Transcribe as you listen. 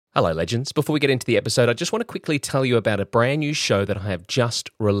Hello, legends. Before we get into the episode, I just want to quickly tell you about a brand new show that I have just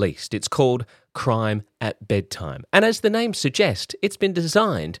released. It's called Crime at Bedtime. And as the name suggests, it's been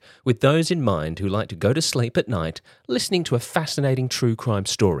designed with those in mind who like to go to sleep at night listening to a fascinating true crime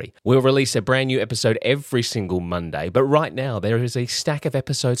story. We'll release a brand new episode every single Monday, but right now there is a stack of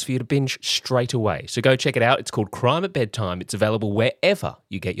episodes for you to binge straight away. So go check it out. It's called Crime at Bedtime. It's available wherever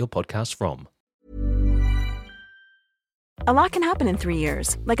you get your podcasts from. A lot can happen in 3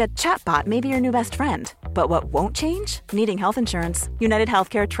 years, like a chatbot may be your new best friend. But what won't change? Needing health insurance. United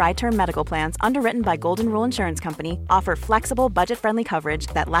Healthcare Tri-Term Medical Plans, underwritten by Golden Rule Insurance Company, offer flexible, budget-friendly coverage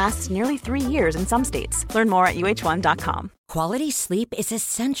that lasts nearly 3 years in some states. Learn more at uh1.com. Quality sleep is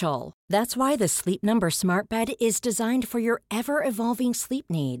essential. That's why the Sleep Number Smart Bed is designed for your ever-evolving sleep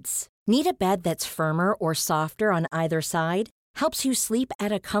needs. Need a bed that's firmer or softer on either side? Helps you sleep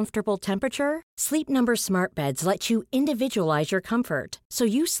at a comfortable temperature? Sleep Number Smart Beds let you individualize your comfort, so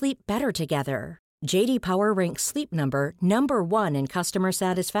you sleep better together. J.D. Power ranks Sleep Number number 1 in customer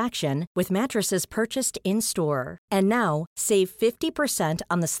satisfaction with mattresses purchased in-store. And now, save 50%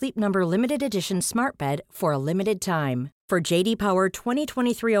 on the Sleep Number Limited Edition Smart Bed for a limited time. For J.D. Power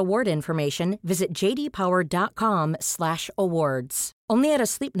 2023 award information, visit jdpower.com/awards. Only at a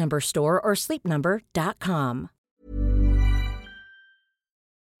Sleep Number store or sleepnumber.com.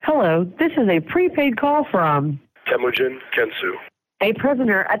 Hello, this is a prepaid call from Temujin Kensu, a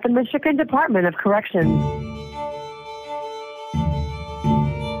prisoner at the Michigan Department of Corrections.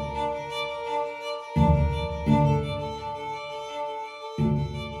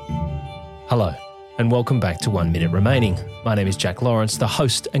 Hello, and welcome back to 1 Minute Remaining. My name is Jack Lawrence, the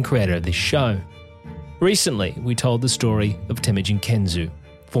host and creator of this show. Recently, we told the story of Temujin Kensu,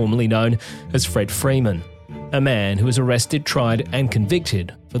 formerly known as Fred Freeman, a man who was arrested, tried and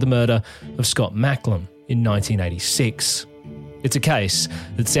convicted for the murder of Scott Macklin in 1986. It's a case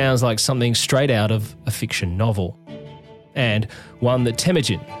that sounds like something straight out of a fiction novel, and one that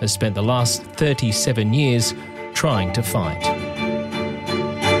Temujin has spent the last 37 years trying to fight.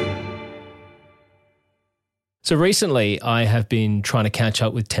 So recently, I have been trying to catch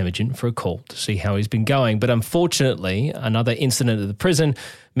up with Temujin for a call to see how he's been going, but unfortunately, another incident at the prison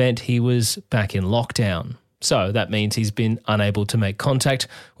meant he was back in lockdown. So that means he's been unable to make contact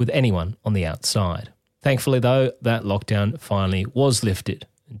with anyone on the outside. Thankfully, though, that lockdown finally was lifted,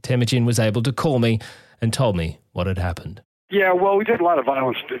 and Temujin was able to call me and told me what had happened. Yeah, well, we did a lot of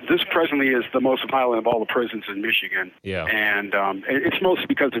violence. This presently is the most violent of all the prisons in Michigan. Yeah. And it's mostly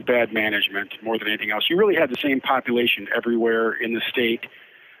because of bad management more than anything else. You really had the same population everywhere in the state,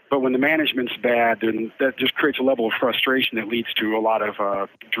 but when the management's bad, then that just creates a level of frustration that leads to a lot of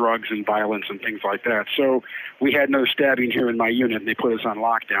drugs and violence and things like that. So we had no stabbing here in my unit, and they put us on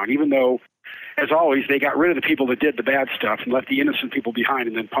lockdown, even though, as always, they got rid of the people that did the bad stuff and left the innocent people behind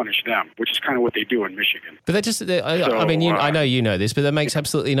and then punished them, which is kind of what they do in Michigan. But that just, I know you know this, but that makes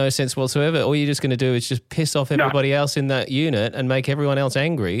absolutely no sense whatsoever. All you're just going to do is just piss off everybody else in that unit and make everyone else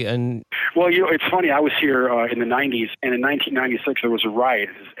angry. And well, it's funny. I was here in the 90s, and in 1996 there was a riot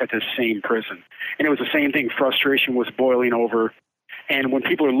at this same prison. And it was the same thing. Frustration was boiling over. And when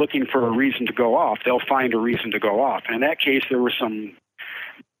people are looking for a reason to go off, they'll find a reason to go off. And in that case, there were some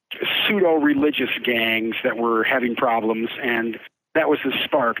pseudo-religious gangs that were having problems, and that was the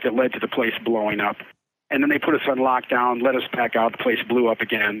spark that led to the place blowing up. And then they put us on lockdown, let us back out, the place blew up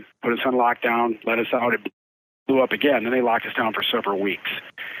again. Put us on lockdown, let us out, it blew up again. Then they locked us down for several weeks.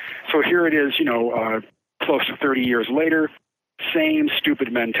 So here it is, close to 30 years later, same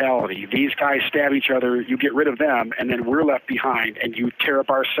stupid mentality. These guys stab each other, you get rid of them, and then we're left behind, and you tear up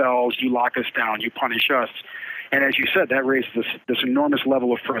our cells, you lock us down, you punish us. And as you said, that raised this enormous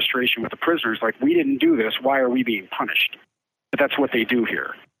level of frustration with the prisoners. Like, we didn't do this. Why are we being punished? But that's what they do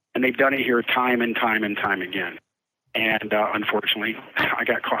here. And they've done it here time and time and time again. And unfortunately, I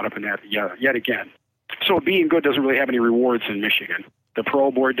got caught up in that yet again. So being good doesn't really have any rewards in Michigan. The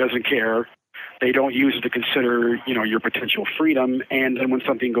parole board doesn't care. They don't use it to consider, your potential freedom. And then when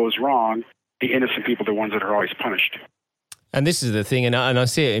something goes wrong, the innocent people are the ones that are always punished. And this is the thing, and I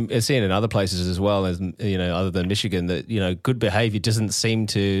see it in other places as well, as other than Michigan, that good behaviour doesn't seem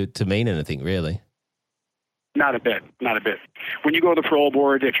to mean anything really. Not a bit. When you go to the parole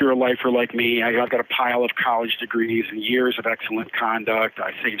board, if you're a lifer like me, I've got a pile of college degrees and years of excellent conduct.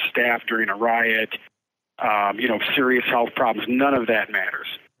 I saved staff during a riot. Serious health problems. None of that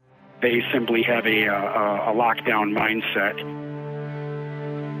matters. They simply have a lockdown mindset.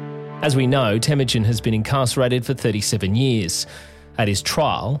 As we know, Temujin has been incarcerated for 37 years. At his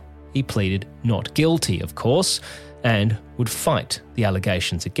trial, he pleaded not guilty, of course, and would fight the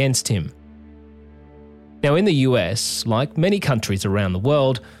allegations against him. Now, in the US, like many countries around the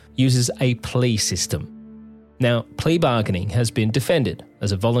world, uses a plea system. Now, plea bargaining has been defended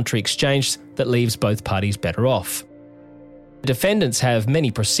as a voluntary exchange that leaves both parties better off. Defendants have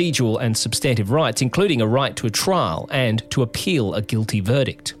many procedural and substantive rights, including a right to a trial and to appeal a guilty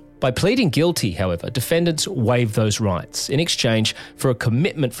verdict. By pleading guilty, however, defendants waive those rights in exchange for a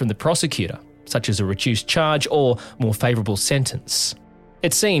commitment from the prosecutor, such as a reduced charge or more favourable sentence.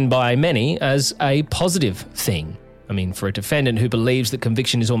 It's seen by many as a positive thing. I mean, for a defendant who believes that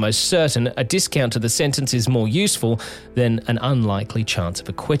conviction is almost certain, a discount to the sentence is more useful than an unlikely chance of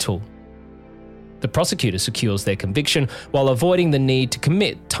acquittal. The prosecutor secures their conviction while avoiding the need to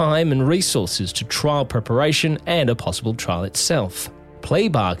commit time and resources to trial preparation and a possible trial itself. Plea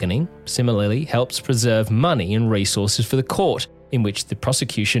bargaining similarly helps preserve money and resources for the court in which the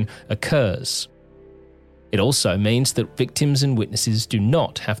prosecution occurs. It also means that victims and witnesses do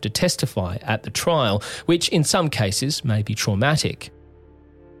not have to testify at the trial, which in some cases may be traumatic.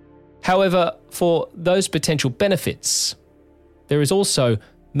 However, for those potential benefits, there is also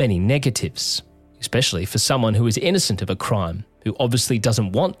many negatives, especially for someone who is innocent of a crime, who obviously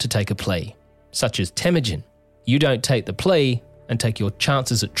doesn't want to take a plea, such as Temujin. You don't take the plea and take your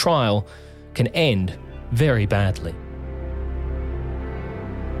chances at trial can end very badly.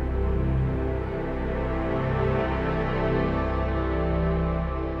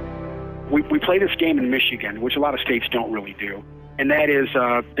 We play this game in Michigan, which a lot of states don't really do, and that is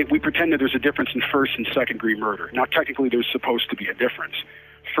that we pretend that there's a difference in first and second-degree murder. Now, technically, there's supposed to be a difference.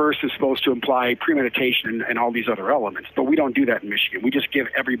 First is supposed to imply premeditation and all these other elements, but we don't do that in Michigan. We just give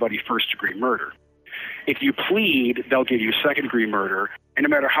everybody first-degree murder. If you plead, they'll give you second-degree murder, and no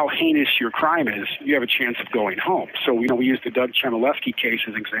matter how heinous your crime is, you have a chance of going home. So, we use the Doug Chmielewski case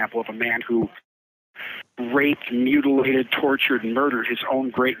as an example of a man who raped, mutilated, tortured, and murdered his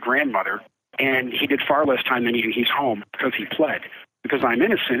own great-grandmother, and he did far less time than he's home because he pled. Because I'm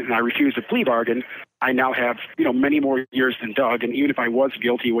innocent and I refuse a plea bargain, I now have, many more years than Doug, and even if I was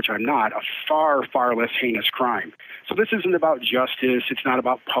guilty, which I'm not, a far, far less heinous crime. So this isn't about justice. It's not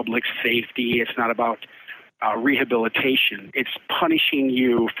about public safety. It's not about rehabilitation. It's punishing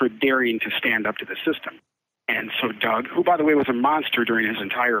you for daring to stand up to the system. And so Doug, who, by the way, was a monster during his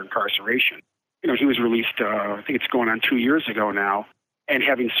entire incarceration, he was released, I think it's going on 2 years ago now, and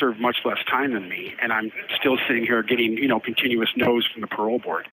having served much less time than me. And I'm still sitting here getting, continuous no's from the parole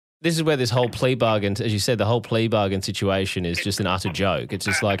board. This is where this whole plea bargain, as you said, the whole plea bargain situation is just an utter joke. It's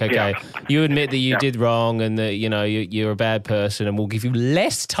just like, okay, you admit that you did wrong and that, you're a bad person, and we'll give you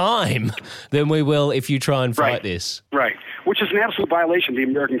less time than we will if you try and fight this. Right, which is an absolute violation of the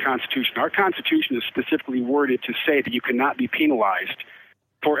American Constitution. Our Constitution is specifically worded to say that you cannot be penalized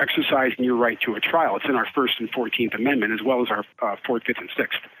for exercising your right to a trial. It's in our 1st and 14th Amendment, as well as our 4th, 5th, and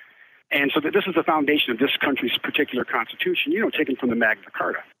 6th. And so this is the foundation of this country's particular Constitution, taken from the Magna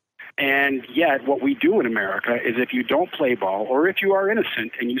Carta. And yet what we do in America is if you don't play ball, or if you are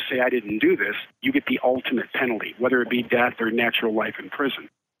innocent and you say, I didn't do this, you get the ultimate penalty, whether it be death or natural life in prison.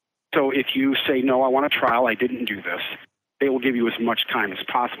 So if you say, no, I want a trial, I didn't do this, they will give you as much time as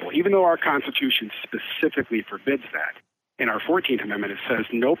possible, even though our Constitution specifically forbids that. In our 14th Amendment, it says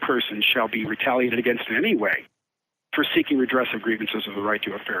no person shall be retaliated against in any way for seeking redress of grievances of the right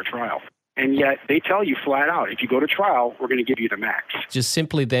to a fair trial. And yet they tell you flat out, if you go to trial, we're going to give you the max. Just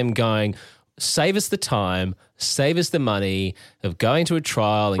simply them going, save us the time, save us the money of going to a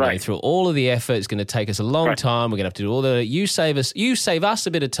trial and going through all of the effort. It's going to take us a long time. We're going to have to do all the, you save us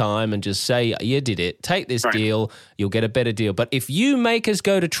a bit of time and just say, you did it. Take this deal. You'll get a better deal. But if you make us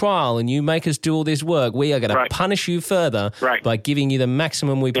go to trial and you make us do all this work, we are going to punish you further by giving you the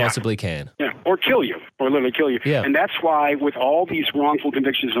maximum we possibly can. Yeah, or kill you, or literally kill you. Yeah. And that's why with all these wrongful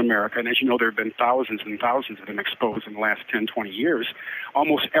convictions in America, and as you know, there have been thousands and thousands of them exposed in the last 10, 20 years,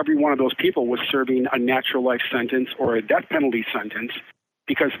 almost every one of those people was serving a natural life sentence or a death penalty sentence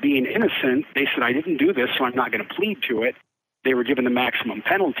because being innocent, they said, I didn't do this, so I'm not going to plead to it. They were given the maximum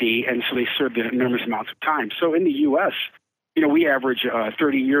penalty, and so they served enormous amounts of time. So in the U.S., we average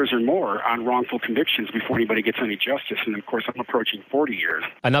 30 years or more on wrongful convictions before anybody gets any justice. And, of course, I'm approaching 40 years.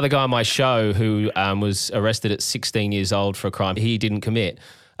 Another guy on my show who was arrested at 16 years old for a crime he didn't commit.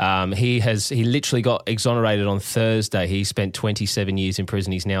 He literally got exonerated on Thursday. He spent 27 years in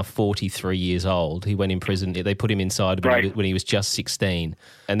prison. He's now 43 years old. He went in prison. They put him inside when he was just 16.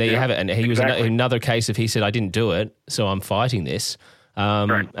 And there you have it. And he was another case of he said, I didn't do it, so I'm fighting this.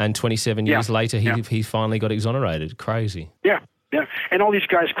 And 27 years later, he finally got exonerated. Crazy. Yeah. Yeah, and all these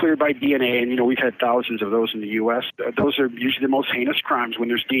guys cleared by DNA, and, we've had thousands of those in the U.S. Those are usually the most heinous crimes. When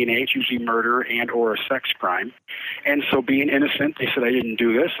there's DNA, it's usually murder and or a sex crime. And so being innocent, they said, I didn't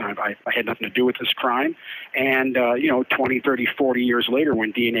do this. I had nothing to do with this crime. And, 20, 30, 40 years later,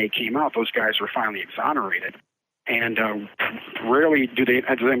 when DNA came out, those guys were finally exonerated. And rarely does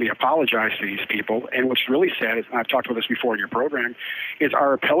anybody apologize to these people. And what's really sad is, and I've talked about this before in your program, is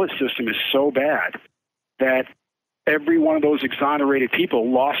our appellate system is so bad that every one of those exonerated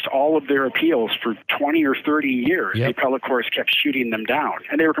people lost all of their appeals for 20 or 30 years. Yep. The appellate courts kept shooting them down,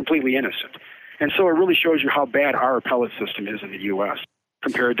 and they were completely innocent. And so it really shows you how bad our appellate system is in the U.S.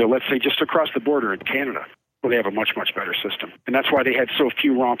 compared to, let's say, just across the border in Canada, where they have a much, much better system. And that's why they had so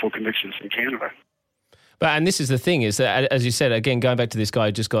few wrongful convictions in Canada. And this is the thing, is that, as you said, again, going back to this guy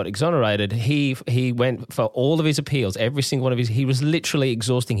who just got exonerated, he went for all of his appeals, every single one of his, he was literally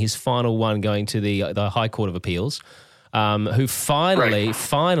exhausting his final one going to the High Court of Appeals, who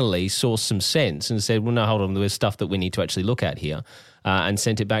finally saw some sense and said, well, no, hold on, there's stuff that we need to actually look at here, and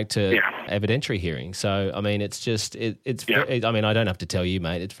sent it back to evidentiary hearing. So, I mean, it's just, I mean, I don't have to tell you,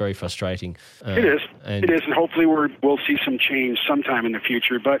 mate, it's very frustrating. It is, and hopefully we'll see some change sometime in the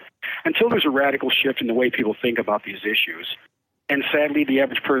future. But until there's a radical shift in the way people think about these issues, and sadly, the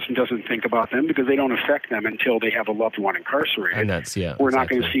average person doesn't think about them because they don't affect them until they have a loved one incarcerated. And that's, we're not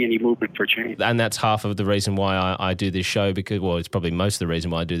going to see any movement for change. And that's half of the reason why I do this show, because, well, it's probably most of the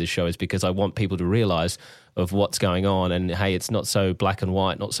reason why I do this show, is because I want people to realise of what's going on, and hey, it's not so black and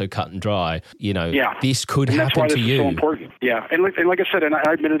white, not so cut and dry. This could happen to you. That's why this is so important. Yeah, and like I said, and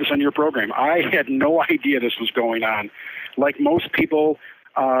I admitted this on your program, I had no idea this was going on. Like most people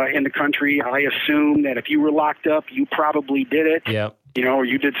in the country, I assume that if you were locked up, you probably did it. Yeah. Or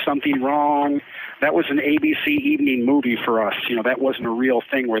you did something wrong. That was an ABC evening movie for us. That wasn't a real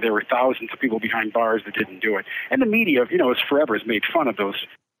thing where there were thousands of people behind bars that didn't do it. And the media, has forever has made fun of those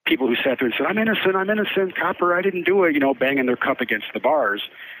people who sat there and said, I'm innocent, copper, I didn't do it, banging their cup against the bars.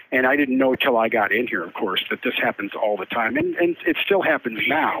 And I didn't know till I got in here, of course, that this happens all the time. And it still happens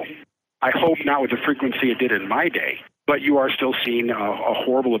now. I hope not with the frequency it did in my day. But you are still seeing a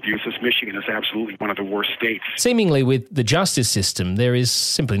horrible abuse, as Michigan is absolutely one of the worst states. Seemingly with the justice system, there is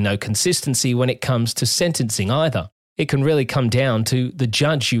simply no consistency when it comes to sentencing either. It can really come down to the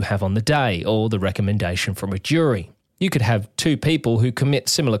judge you have on the day or the recommendation from a jury. You could have two people who commit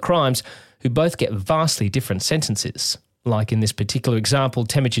similar crimes who both get vastly different sentences, like in this particular example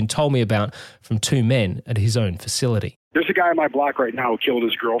Temujin told me about from two men at his own facility. There's a guy on my block right now who killed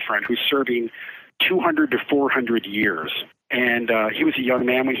his girlfriend who's serving 200 to 400 years. And he was a young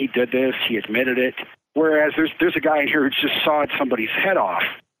man when he did this. He admitted it. Whereas there's a guy in here who just sawed somebody's head off,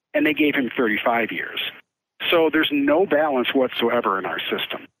 and they gave him 35 years. So there's no balance whatsoever in our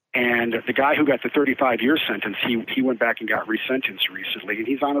system. And the guy who got the 35-year sentence, he went back and got resentenced recently, and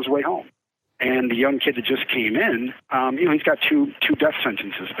he's on his way home. And the young kid that just came in, he's got two death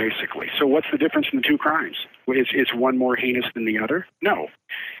sentences, basically. So what's the difference in the two crimes? Is one more heinous than the other? No.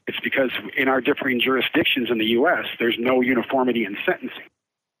 It's because in our differing jurisdictions in the U.S., there's no uniformity in sentencing.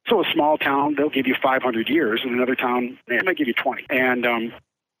 So a small town, they'll give you 500 years, and another town, they might give you 20. And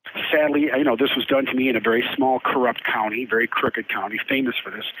sadly, this was done to me in a very small, corrupt county, very crooked county, famous for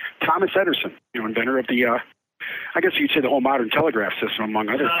this. Thomas Edison, inventor of the I guess you'd say the whole modern telegraph system, among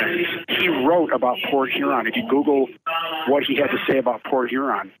other things. He wrote about Port Huron. If you Google what he had to say about Port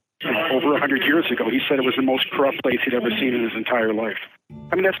Huron over 100 years ago, he said it was the most corrupt place he'd ever seen in his entire life.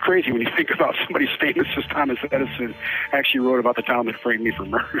 I mean, that's crazy when you think about somebody as famous as Thomas Edison actually wrote about the town that framed me for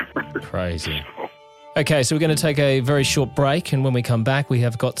murder. Crazy. Okay, so we're going to take a very short break, and when we come back, we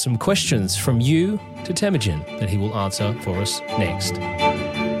have got some questions from you to Temujin that he will answer for us next.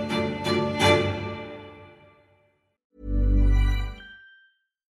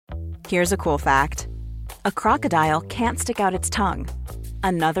 Here's a cool fact. A crocodile can't stick out its tongue.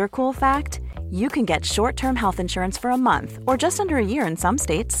 Another cool fact, you can get short-term health insurance for a month or just under a year in some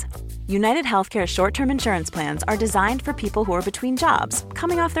states. United Healthcare short-term insurance plans are designed for people who are between jobs,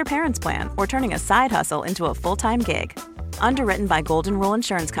 coming off their parents' plan, or turning a side hustle into a full-time gig. Underwritten by Golden Rule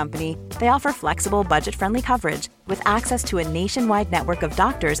Insurance Company, they offer flexible, budget-friendly coverage with access to a nationwide network of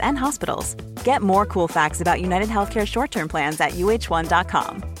doctors and hospitals. Get more cool facts about United Healthcare short-term plans at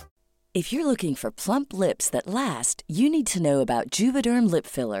uh1.com. If you're looking for plump lips that last, you need to know about Juvederm lip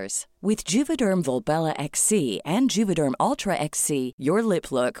fillers. With Juvederm Volbella XC and Juvederm Ultra XC, your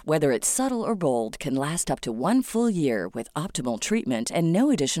lip look, whether it's subtle or bold, can last up to 1 full year with optimal treatment and no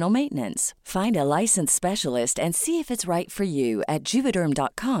additional maintenance. Find a licensed specialist and see if it's right for you at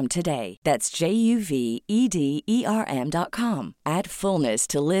Juvederm.com today. That's JUVEDERM.com. Add fullness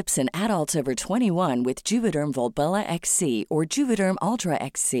to lips in adults over 21 with Juvederm Volbella XC or Juvederm Ultra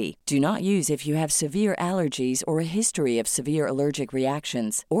XC. Do not use if you have severe allergies or a history of severe allergic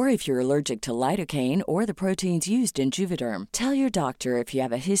reactions, or if you're allergic to lidocaine or the proteins used in Juvederm. Tell your doctor if you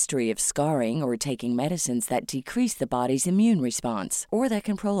have a history of scarring or taking medicines that decrease the body's immune response or that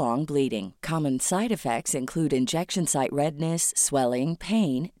can prolong bleeding. Common side effects include injection site redness, swelling,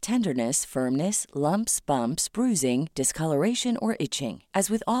 pain, tenderness, firmness, lumps, bumps, bruising, discoloration, or itching. As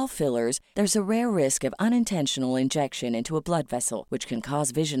with all fillers, there's a rare risk of unintentional injection into a blood vessel, which can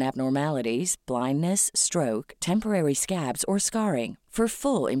cause vision abnormalities, blindness, stroke, temporary scabs, or scarring. For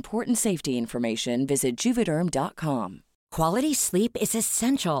full, important safety information, visit Juvederm.com. Quality sleep is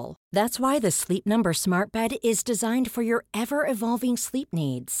essential. That's why the Sleep Number Smart Bed is designed for your ever-evolving sleep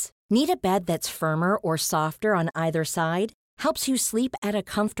needs. Need a bed that's firmer or softer on either side? Helps you sleep at a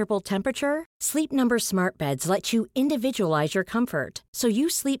comfortable temperature? Sleep Number Smart Beds let you individualize your comfort, so you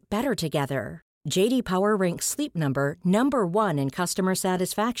sleep better together. J.D. Power ranks Sleep Number number 1 in customer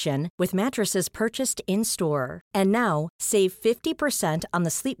satisfaction with mattresses purchased in-store. And now, save 50% on the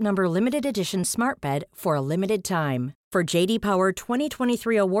Sleep Number Limited Edition Smart Bed for a limited time. For J.D. Power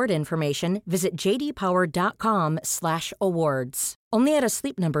 2023 award information, visit jdpower.com/awards. Only at a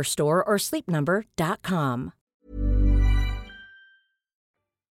Sleep Number store or sleepnumber.com.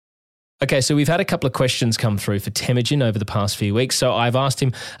 Okay, so we've had a couple of questions come through for Temujin over the past few weeks, so I've asked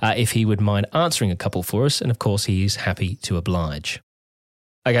him if he would mind answering a couple for us, and of course he is happy to oblige.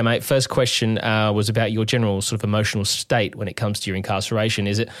 Okay, mate, first question was about your general sort of emotional state when it comes to your incarceration.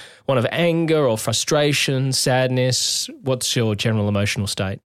 Is it one of anger or frustration, sadness? What's your general emotional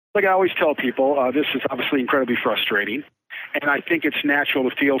state? Like I always tell people, this is obviously incredibly frustrating, and I think it's natural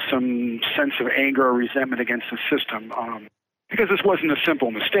to feel some sense of anger or resentment against the system. Because this wasn't a simple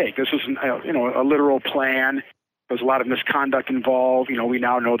mistake. This was, a literal plan. There was a lot of misconduct involved. We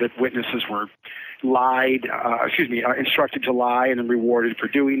now know that witnesses were instructed to lie and then rewarded for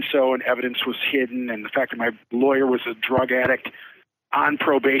doing so, and evidence was hidden. And the fact that my lawyer was a drug addict on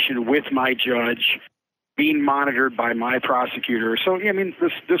probation with my judge, being monitored by my prosecutor. So,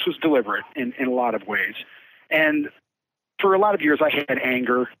 this was deliberate in a lot of ways. And for a lot of years, I had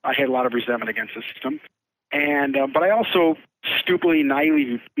anger. I had a lot of resentment against the system. And but I also stupidly,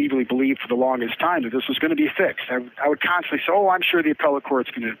 naively believed for the longest time that this was going to be fixed. I would constantly say, I'm sure the appellate court's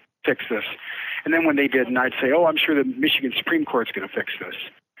going to fix this. And then when they didn't, I'd say, I'm sure the Michigan Supreme Court's going to fix this.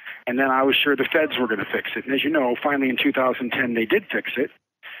 And then I was sure the feds were going to fix it. And as you know, finally in 2010, they did fix it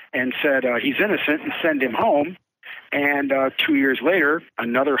and said he's innocent and send him home. And 2 years later,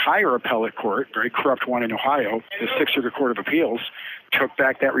 another higher appellate court, very corrupt one in Ohio, the Sixth Circuit Court of Appeals, took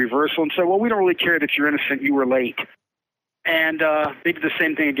back that reversal and said, we don't really care that you're innocent, you were late. And they did the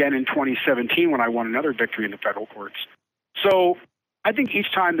same thing again in 2017 when I won another victory in the federal courts. So I think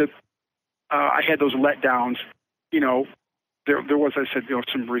each time that I had those letdowns, there was, I said,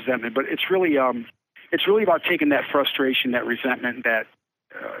 some resentment. But it's really about taking that frustration, that resentment, that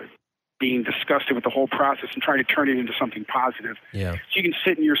being disgusted with the whole process and trying to turn it into something positive. Yeah. So you can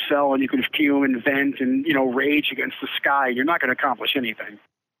sit in your cell and you can fume and vent and, rage against the sky. You're not going to accomplish anything.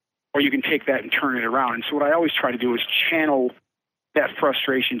 Or you can take that and turn it around. And so what I always try to do is channel that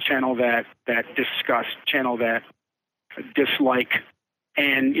frustration, channel that disgust, channel that dislike,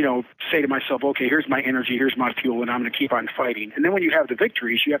 and, say to myself, okay, here's my energy, here's my fuel, and I'm going to keep on fighting. And then when you have the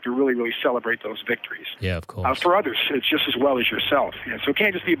victories, you have to really, really celebrate those victories. Yeah, of course. For others, it's just as well as yourself. So it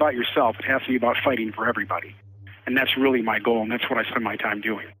can't just be about yourself. It has to be about fighting for everybody. And that's really my goal, and that's what I spend my time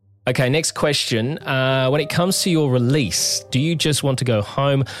doing. Okay, next question. When it comes to your release, do you just want to go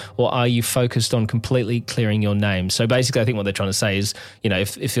home, or are you focused on completely clearing your name? So basically, I think what they're trying to say is,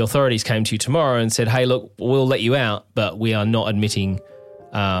 if the authorities came to you tomorrow and said, hey, look, we'll let you out, but we are not admitting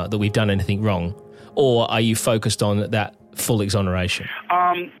that we've done anything wrong, or are you focused on that full exoneration?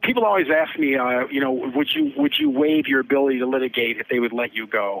 People always ask me, would you waive your ability to litigate if they would let you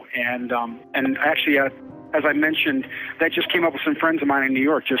go? And actually, as I mentioned, that just came up with some friends of mine in New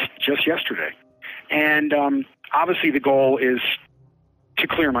York just yesterday. And obviously, the goal is to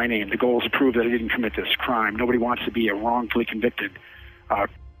clear my name. The goal is to prove that I didn't commit this crime. Nobody wants to be a wrongfully convicted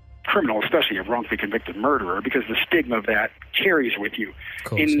criminal, especially a wrongfully convicted murderer, because the stigma of that carries with you. Of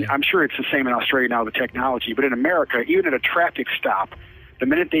course, yeah. I'm sure it's the same in Australia now, the technology, but in America, even at a traffic stop, the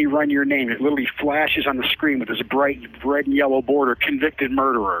minute they run your name, it literally flashes on the screen with this bright red and yellow border, convicted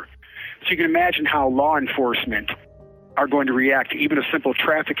murderer. So you can imagine how law enforcement are going to react to even a simple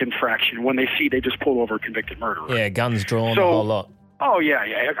traffic infraction when they see they just pulled over a convicted murderer. Yeah, guns drawn, a whole lot. Oh,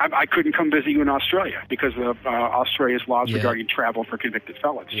 yeah. I couldn't come visit you in Australia because of Australia's laws regarding travel for convicted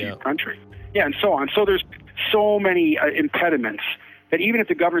felons to your country. Yeah, and so on. So there's so many impediments that even if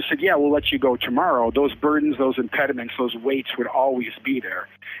the governor said, yeah, we'll let you go tomorrow, those burdens, those impediments, those weights would always be there.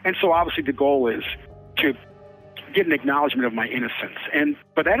 And so obviously the goal is to get an acknowledgement of my innocence.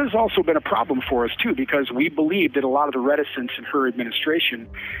 But that has also been a problem for us, too, because we believe that a lot of the reticence in her administration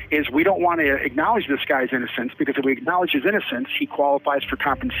is we don't want to acknowledge this guy's innocence, because if we acknowledge his innocence, he qualifies for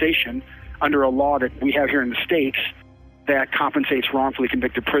compensation under a law that we have here in the States that compensates wrongfully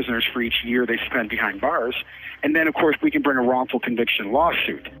convicted prisoners for each year they spend behind bars. And then, of course, we can bring a wrongful conviction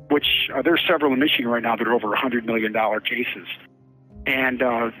lawsuit, which there's several in Michigan right now that are over $100 million cases. And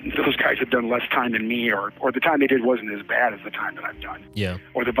those guys have done less time than me, or the time they did wasn't as bad as the time that I've done. Yeah.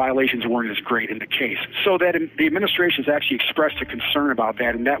 Or the violations weren't as great in the case. So that the administration has actually expressed a concern about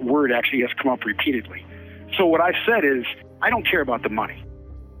that, and that word actually has come up repeatedly. So what I've said is, I don't care about the money.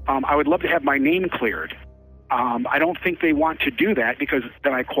 I would love to have my name cleared. I don't think they want to do that because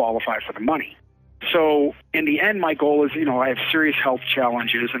then I qualify for the money. So in the end, my goal is, I have serious health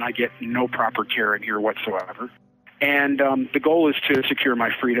challenges and I get no proper care in here whatsoever. And the goal is to secure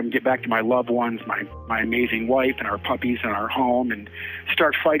my freedom, get back to my loved ones, my amazing wife and our puppies and our home, and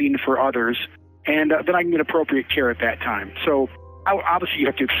start fighting for others. And then I can get appropriate care at that time. So obviously you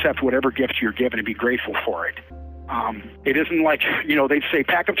have to accept whatever gift you're given and be grateful for it. It isn't like, they'd say,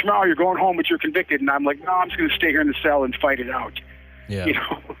 pack up tomorrow, you're going home, but you're convicted. And I'm like, no, I'm just going to stay here in the cell and fight it out. Yeah.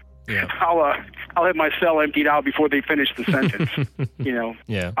 Yeah. I'll have my cell emptied out before they finish the sentence,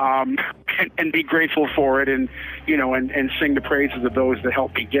 Yeah. And be grateful for it and sing the praises of those that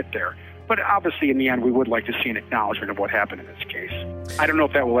helped me get there. But obviously, in the end, we would like to see an acknowledgement of what happened in this case. I don't know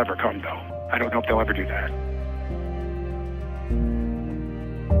if that will ever come, though. I don't know if they'll ever do that.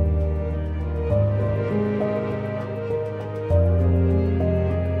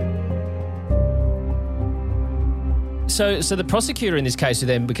 So the prosecutor in this case who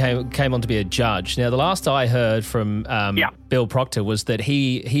then came on to be a judge. Now, the last I heard from Bill Proctor was that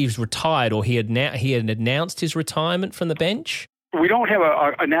he's retired, or he had announced his retirement from the bench. We don't have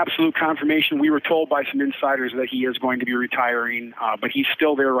an absolute confirmation. We were told by some insiders that he is going to be retiring, but he's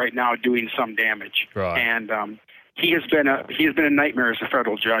still there right now doing some damage. Right. And he has been a nightmare as a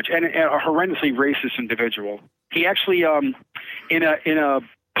federal judge and a horrendously racist individual. He actually in a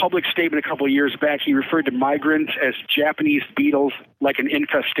public statement a couple of years back, he referred to migrants as Japanese beetles, like an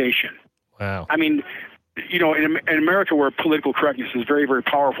infestation. Wow. I mean, in America, where political correctness is very, very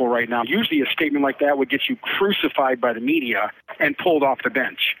powerful right now, usually a statement like that would get you crucified by the media and pulled off the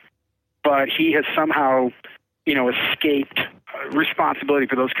bench. But he has somehow, escaped responsibility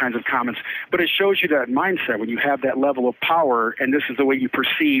for those kinds of comments. But it shows you that mindset when you have that level of power, and this is the way you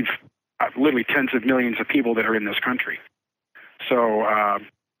perceive literally tens of millions of people that are in this country. So,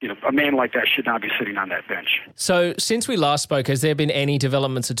 a man like that should not be sitting on that bench. So since we last spoke, has there been any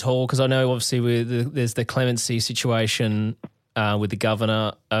developments at all? Because I know obviously there's the clemency situation with the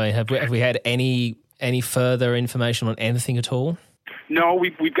governor. Have we had any further information on anything at all? No,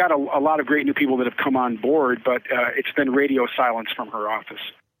 we've got a lot of great new people that have come on board, but it's been radio silence from her office.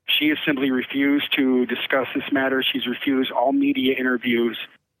 She has simply refused to discuss this matter. She's refused all media interviews.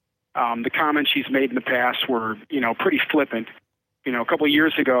 The comments she's made in the past were, pretty flippant. A couple of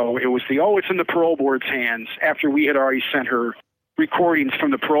years ago, it was it's in the parole board's hands, after we had already sent her recordings from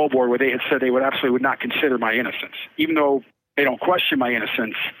the parole board where they had said they would not consider my innocence. Even though they don't question my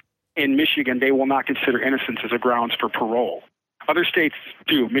innocence, in Michigan, they will not consider innocence as a grounds for parole. Other states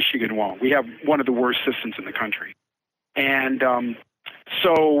do. Michigan won't. We have one of the worst systems in the country. And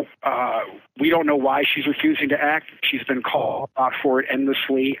so we don't know why she's refusing to act. She's been called out for it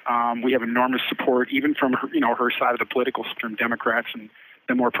endlessly. We have enormous support, even from her, her side of the political spectrum, Democrats and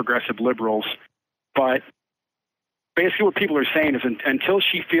the more progressive liberals. But basically what people are saying is until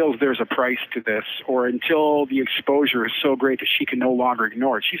she feels there's a price to this, or until the exposure is so great that she can no longer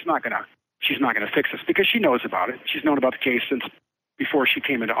ignore it, she's not gonna fix this, because she knows about it. She's known about the case since before she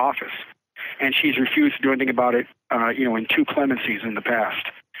came into office. And she's refused to do anything about it, in 2 clemencies in the past.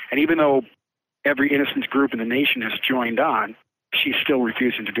 And even though every innocence group in the nation has joined on, she's still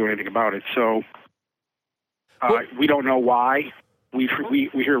refusing to do anything about it. So we don't know why. We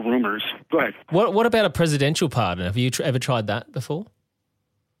hear rumors. Go ahead. What about a presidential pardon? Have you ever tried that before?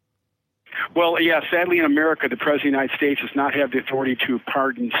 Well, yeah, sadly in America, the President of the United States does not have the authority to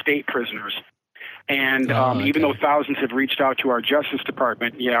pardon state prisoners. And even though thousands have reached out to our Justice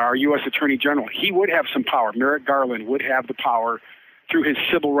Department, our U.S. Attorney General, he would have some power. Merrick Garland would have the power through his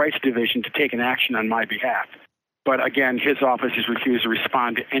civil rights division to take an action on my behalf. But again, his office has refused to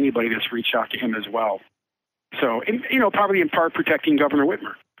respond to anybody that's reached out to him as well. So, probably in part protecting Governor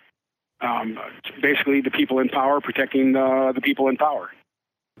Whitmer. Basically, the people in power protecting the people in power.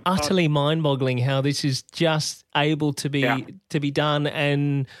 Utterly mind-boggling how this is just able to be done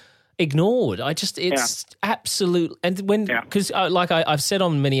and ignored. It's absolute. And because like I've said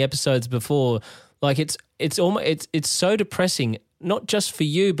on many episodes before, like it's so depressing, not just for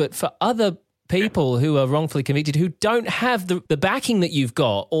you, but for other people who are wrongfully convicted who don't have the backing that you've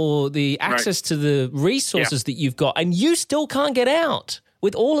got or the access to the resources that you've got, and you still can't get out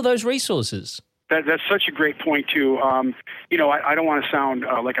with all of those resources. That's such a great point, too. I don't want to sound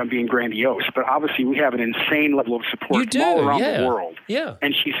like I'm being grandiose, but obviously we have an insane level of support from all around the world. Yeah.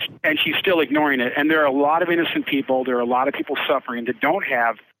 And she's still ignoring it. And there are a lot of innocent people. There are a lot of people suffering that don't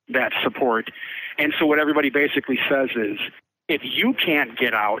have that support. And so what everybody basically says is, if you can't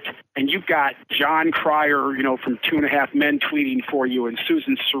get out and you've got John Cryer, from 2.5 Men tweeting for you, and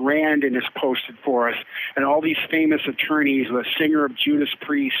Susan Sarandon has posted for us, and all these famous attorneys, the singer of Judas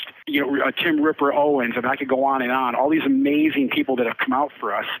Priest, Tim Ripper Owens, and I could go on and on, all these amazing people that have come out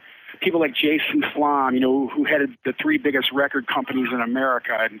for us. People like Jason Flom, who headed the 3 biggest record companies in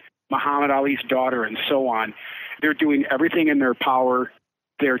America, and Muhammad Ali's daughter, and so on. They're doing everything in their power.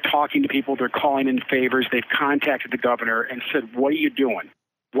 They're talking to people. They're calling in favors. They've contacted the governor and said, what are you doing?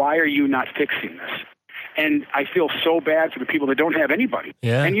 Why are you not fixing this? And I feel so bad for the people that don't have anybody.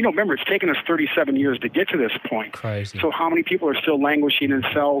 Yeah. And, remember, it's taken us 37 years to get to this point. Crazy. So how many people are still languishing in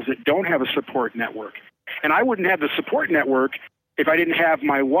cells that don't have a support network? And I wouldn't have the support network if I didn't have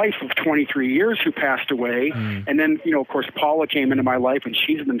my wife of 23 years who passed away. And then, of course, Paula came into my life, and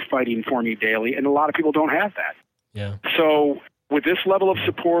she's been fighting for me daily. And a lot of people don't have that. Yeah. So with this level of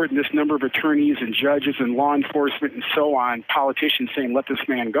support and this number of attorneys and judges and law enforcement and so on, politicians saying, let this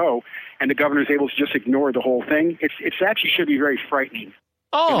man go, and the governor's able to just ignore the whole thing, it's actually should be very frightening.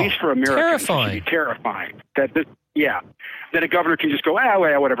 Oh, at least for Americans, terrifying. It should be terrifying. That a governor can just go,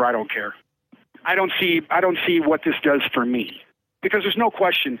 whatever, I don't care. I don't see what this does for me. Because there's no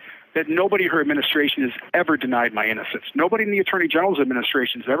question that nobody in her administration has ever denied my innocence. Nobody in the Attorney General's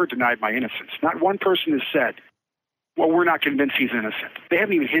administration has ever denied my innocence. Not one person has said, well, we're not convinced he's innocent. They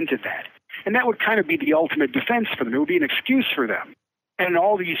haven't even hinted that. And that would kind of be the ultimate defense for them. It would be an excuse for them. And in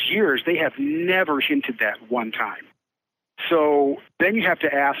all these years, they have never hinted that one time. So then you have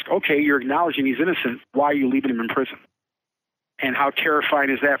to ask, okay, you're acknowledging he's innocent. Why are you leaving him in prison? And how terrifying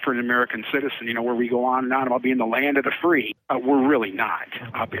is that for an American citizen, where we go on and on about being the land of the free? We're really not.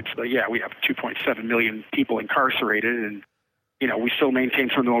 We have 2.7 million people incarcerated, and we still maintain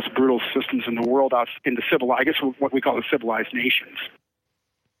some of the most brutal systems in the world out in the what we call the civilized nations.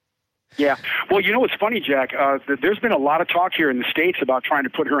 Yeah. Well, what's funny, Jack? There's been a lot of talk here in the States about trying to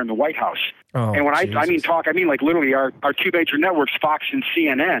put her in the White House. Oh, and when I mean talk, I mean like literally our 2 major networks, Fox and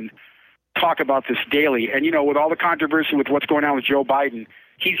CNN, talk about this daily. And, with all the controversy with what's going on with Joe Biden,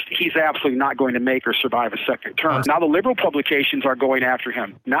 he's absolutely not going to make or survive a second term. Now the liberal publications are going after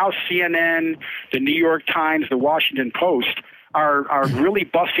him. Now CNN, the New York Times, the Washington Post are really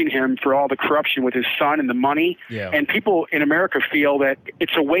busting him for all the corruption with his son and the money. Yeah. And people in America feel that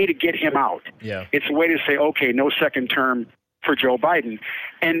it's a way to get him out. Yeah. It's a way to say, okay, no second term for Joe Biden.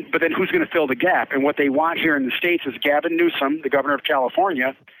 But then who's going to fill the gap? And what they want here in the States is Gavin Newsom, the governor of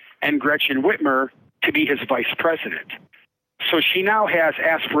California, and Gretchen Whitmer to be his vice president. So she now has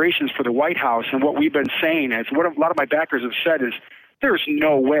aspirations for the White House. And what we've been saying is, what a lot of my backers have said is, there's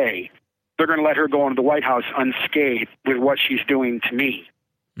no way they're going to let her go into the White House unscathed with what she's doing to me.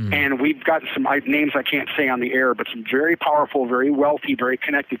 And we've got some names I can't say on the air, but some very powerful, very wealthy, very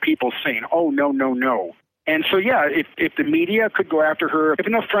connected people saying, oh, no, no, no. And so, yeah, if the media could go after her, if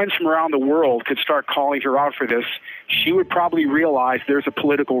enough friends from around the world could start calling her out for this, she would probably realize there's a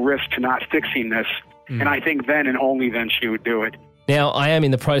political risk to not fixing this. And I think then and only then she would do it. Now, I am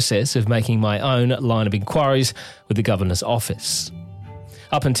in the process of making my own line of inquiries with the governor's office.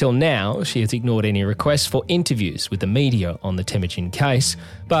 Up until now, she has ignored any requests for interviews with the media on the Temujin case,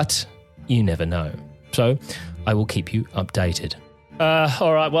 but you never know. So I will keep you updated.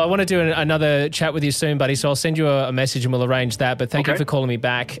 All right. Well, I want to do another chat with you soon, buddy, so I'll send you a message and we'll arrange that. But thank you for calling me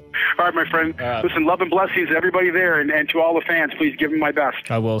back. All right, my friend. Listen, love and blessings to everybody there, and to all the fans. Please give them my best.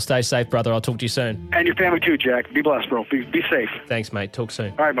 I will. Stay safe, brother. I'll talk to you soon. And your family too, Jack. Be blessed, bro. Be safe. Thanks, mate. Talk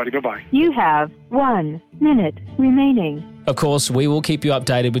soon. All right, buddy. Goodbye. You have 1 minute remaining. Of course, we will keep you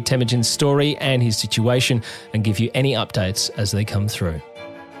updated with Temujin's story and his situation and give you any updates as they come through.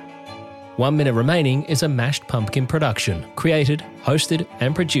 1 Minute Remaining is a Mashed Pumpkin production, created, hosted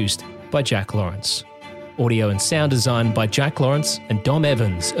and produced by Jack Lawrence. Audio and sound design by Jack Lawrence and Dom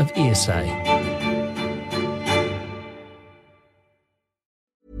Evans of ESA.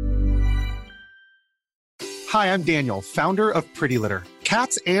 Hi, I'm Daniel, founder of Pretty Litter.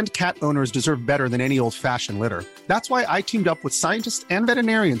 Cats and cat owners deserve better than any old-fashioned litter. That's why I teamed up with scientists and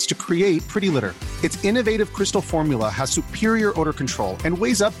veterinarians to create Pretty Litter. Its innovative crystal formula has superior odor control and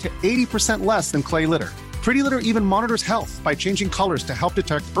weighs up to 80% less than clay litter. Pretty Litter even monitors health by changing colors to help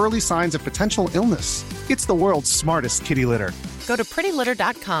detect early signs of potential illness. It's the world's smartest kitty litter. Go to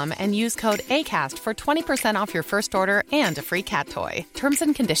prettylitter.com and use code ACAST for 20% off your first order and a free cat toy. Terms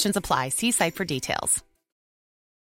and conditions apply. See site for details.